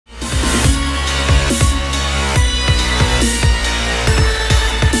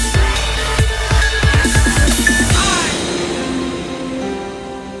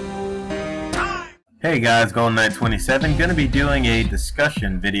Hey guys, Golden Knight 27, going to be doing a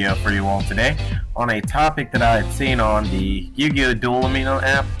discussion video for you all today on a topic that I had seen on the Yu-Gi-Oh! Dual Amino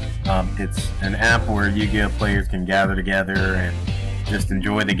app. It's an app where Yu-Gi-Oh! Players can gather together and just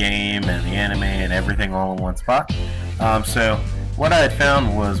enjoy the game and the anime and everything all in one spot. So what I had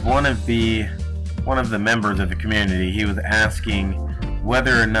found was one of the members of the community, he was asking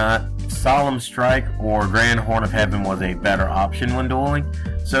whether or not Solemn Strike or Grand Horn of Heaven was a better option when dueling.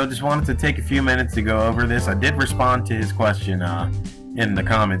 So just wanted to take a few minutes to go over this. I did respond to his question in the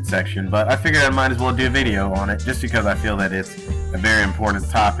comment section, but I figured I might as well do a video on it just because I feel that it's a very important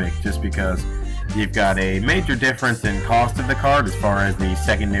topic, just because you've got a major difference in cost of the card as far as the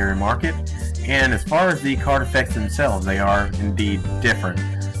secondary market, and as far as the card effects themselves, they are indeed different.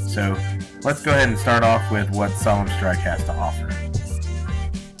 So let's go ahead and start off with what Solemn Strike has to offer.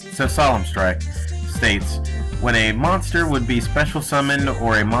 So Solemn Strike states, when a monster would be special summoned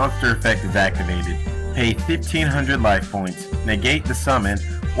or a monster effect is activated, pay 1500 life points, negate the summon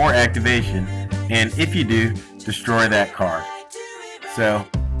or activation, and if you do, destroy that card. So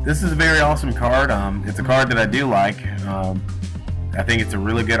this is a very awesome card. It's a card that I do like. I think it's a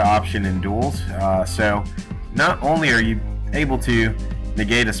really good option in duels. So not only are you able to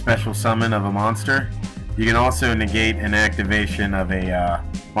negate a special summon of a monster, you can also negate an activation of a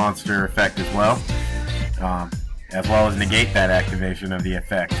monster effect as well as negate that activation of the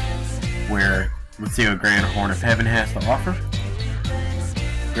effect. Where, let's see what Grand Horn of Heaven has to offer.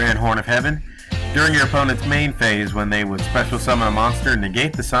 Grand Horn of Heaven. During your opponent's main phase, when they would special summon a monster,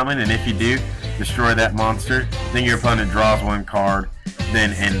 negate the summon, and if you do, destroy that monster. Then your opponent draws one card,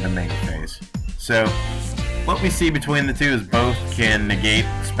 then end the main phase. So, what we see between the two is both can negate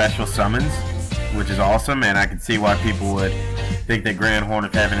special summons, which is awesome, and I can see why people would think that Grand Horn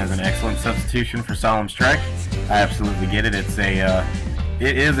of Heaven is an excellent substitution for Solemn Strike. I absolutely get it.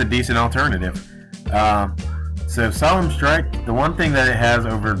 It is a decent alternative. So Solemn Strike, the one thing that it has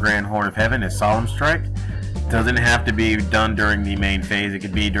over Grand Horn of Heaven is Solemn Strike doesn't have to be done during the main phase. It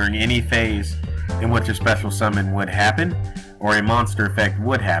could be during any phase in which a special summon would happen or a monster effect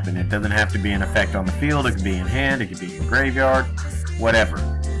would happen. It doesn't have to be an effect on the field. It could be in hand, it could be in graveyard, whatever.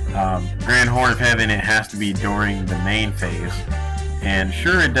 Grand Horn of Heaven, it has to be during the main phase, and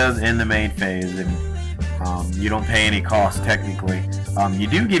sure, it does in the main phase, and you don't pay any cost technically. You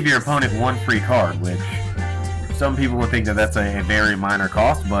do give your opponent one free card, which some people would think that that's a very minor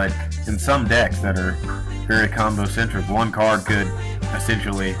cost, but in some decks that are very combo centric, one card could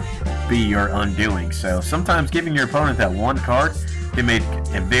essentially be your undoing. So sometimes giving your opponent that one card can make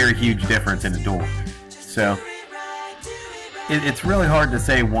a very huge difference in a duel. So it's really hard to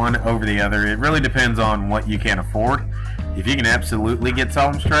say one over the other. It really depends on what you can afford. If you can absolutely get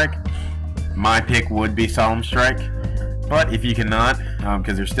Solemn Strike, my pick would be Solemn Strike. But if you cannot,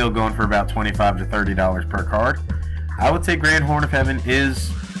 because they're still going for about $25 to $30 per card, I would say Grand Horn of Heaven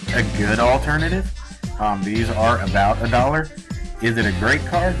is a good alternative. These are about $1. Is it a great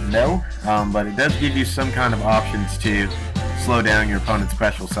card? No, but it does give you some kind of options to slow down your opponent's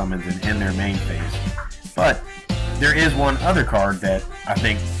special summons and end their main phase. But there is one other card that I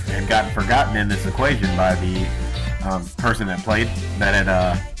think had gotten forgotten in this equation by the person that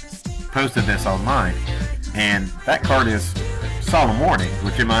had posted this online, and that card is Solemn Warning,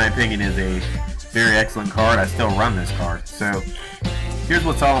 which in my opinion is a very excellent card. I still run this card. So here's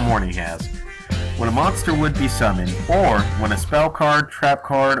what Solemn Warning has. When a monster would be summoned, or when a spell card, trap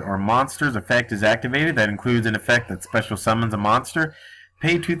card, or monster's effect is activated that includes an effect that special summons a monster,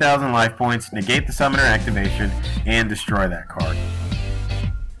 pay 2,000 life points, negate the summoner activation, and destroy that card.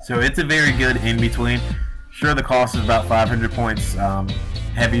 So it's a very good in-between. Sure, the cost is about 500 points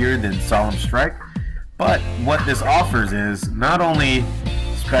heavier than Solemn Strike, but what this offers is not only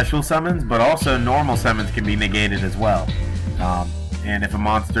special summons, but also normal summons can be negated as well. And if a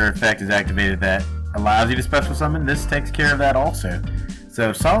monster effect is activated that allows you to special summon, this takes care of that also.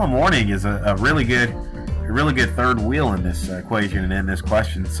 So Solemn Warning is a really good third wheel in this equation and in this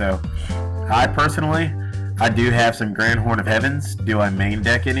question. So I personally, I do have some Grand Horn of Heavens. Do I main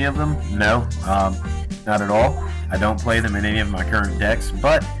deck any of them? No, not at all. I don't play them in any of my current decks,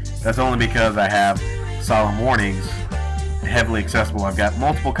 but that's only because I have Solemn Warnings heavily accessible. I've got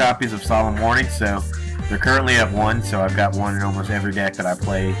multiple copies of Solemn Warning, so they're currently at 1, so I've got one in almost every deck that I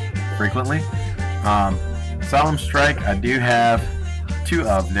play frequently. Solemn Strike, I do have 2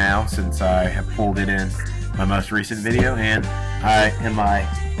 of now since I have pulled it in my most recent video, and in my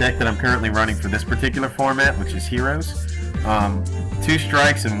deck that I'm currently running for this particular format, which is Heroes, 2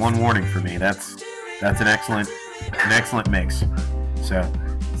 strikes and 1 warning for me. That's an excellent mix. So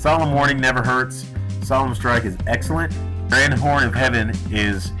Solemn Warning never hurts. Solemn Strike is excellent. Grand Horn of Heaven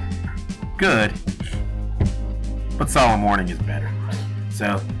is good, but Solemn Warning is better.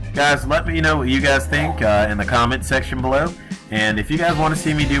 So, guys, let me know what you guys think in the comment section below. And if you guys want to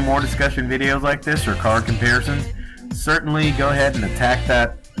see me do more discussion videos like this or card comparisons, certainly go ahead and attack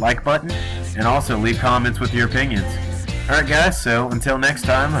that like button and also leave comments with your opinions. Alright guys, so until next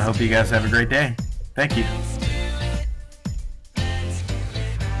time, I hope you guys have a great day. Thank you.